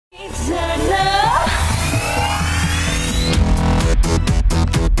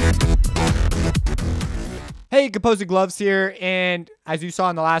make composite gloves here, and as you saw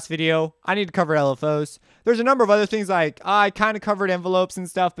in the last video, I need to cover LFOs. There's a number of other things like I kind of covered envelopes and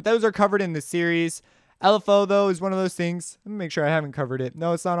stuff, but those are covered in the series. LFO, though, is one of those things. Let me make sure I haven't covered it.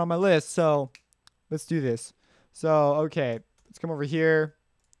 No, it's not on my list, so let's do this. So, okay, let's come over here.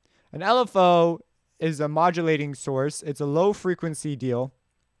 An LFO is a modulating source. It's a low frequency deal.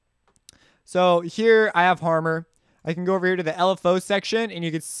 So here I have Harmor. I can go over here to the LFO section, and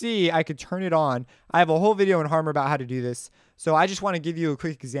you can see I could turn it on. I have a whole video in Harmor about how to do this. So I just want to give you a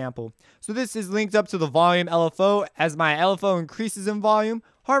quick example. So this is linked up to the volume LFO. As my LFO increases in volume,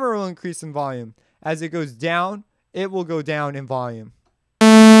 Harmor will increase in volume. As it goes down, it will go down in volume.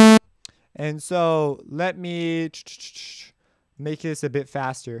 And so let me make this a bit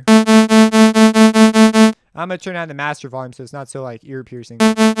faster. I'm going to turn on the master volume so it's not so like ear piercing.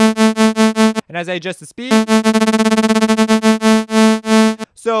 And as I adjust the speed,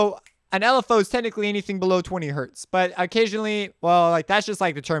 so an LFO is technically anything below 20 hertz, but occasionally, well, like that's just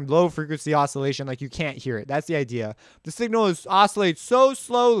like the term low frequency oscillation, like you can't hear it. That's the idea. The signal oscillates so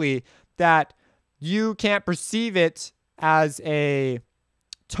slowly that you can't perceive it as a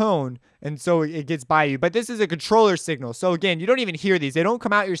tone, and so it gets by you. But this is a controller signal, so again, you don't even hear these. They don't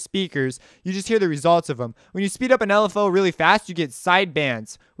come out your speakers. You just hear the results of them. When you speed up an LFO really fast, you get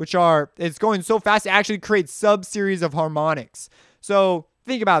sidebands, which are, it's going so fast it actually creates sub-series of harmonics. So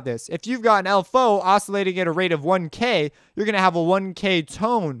think about this. If you've got an LFO oscillating at a rate of 1K, you're going to have a 1K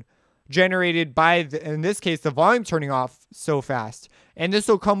tone generated by, in this case, the volume turning off so fast. And this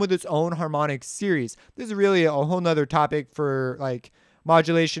will come with its own harmonic series. This is really a whole nother topic for like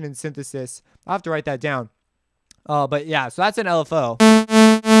modulation and synthesis. I'll have to write that down. But yeah, so that's an LFO.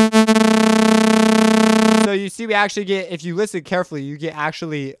 So you see we actually get, if you listen carefully, you get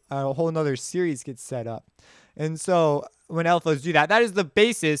actually a whole nother series gets set up. And so when LFOs do that, that is the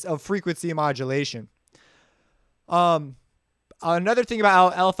basis of frequency modulation. Another thing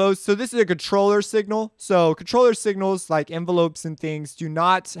about LFOs, so this is a controller signal. So controller signals like envelopes and things do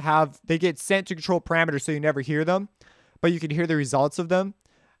not have, they get sent to control parameters so you never hear them, but you can hear the results of them.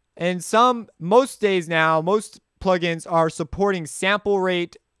 And most days now, most plugins are supporting sample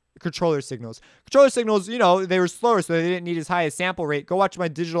rate controller signals. Controller signals, you know, they were slower, so they didn't need as high a sample rate. Go watch my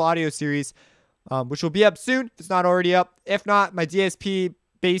digital audio series, which will be up soon if it's not already up. If not, my DSP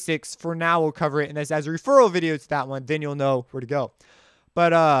basics for now will cover it, and this as a referral video to that one, then you'll know where to go.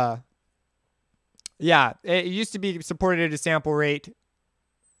 But yeah, it used to be supported at a sample rate.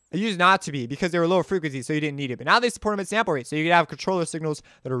 It used not to be because they were lower frequency, so you didn't need it. But now they support them at sample rate, so you can have controller signals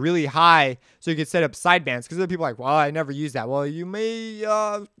that are really high, so you can set up sidebands. Because other people are like, well, I never use that. Well, you may,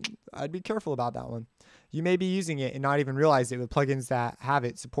 I'd be careful about that one. You may be using it and not even realize it with plugins that have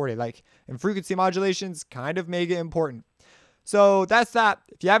it supported. Like, and frequency modulations kind of make it important. So that's that.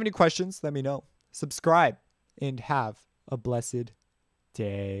 If you have any questions, let me know. Subscribe and have a blessed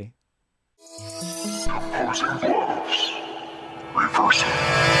day. Composing gloves. Reversing.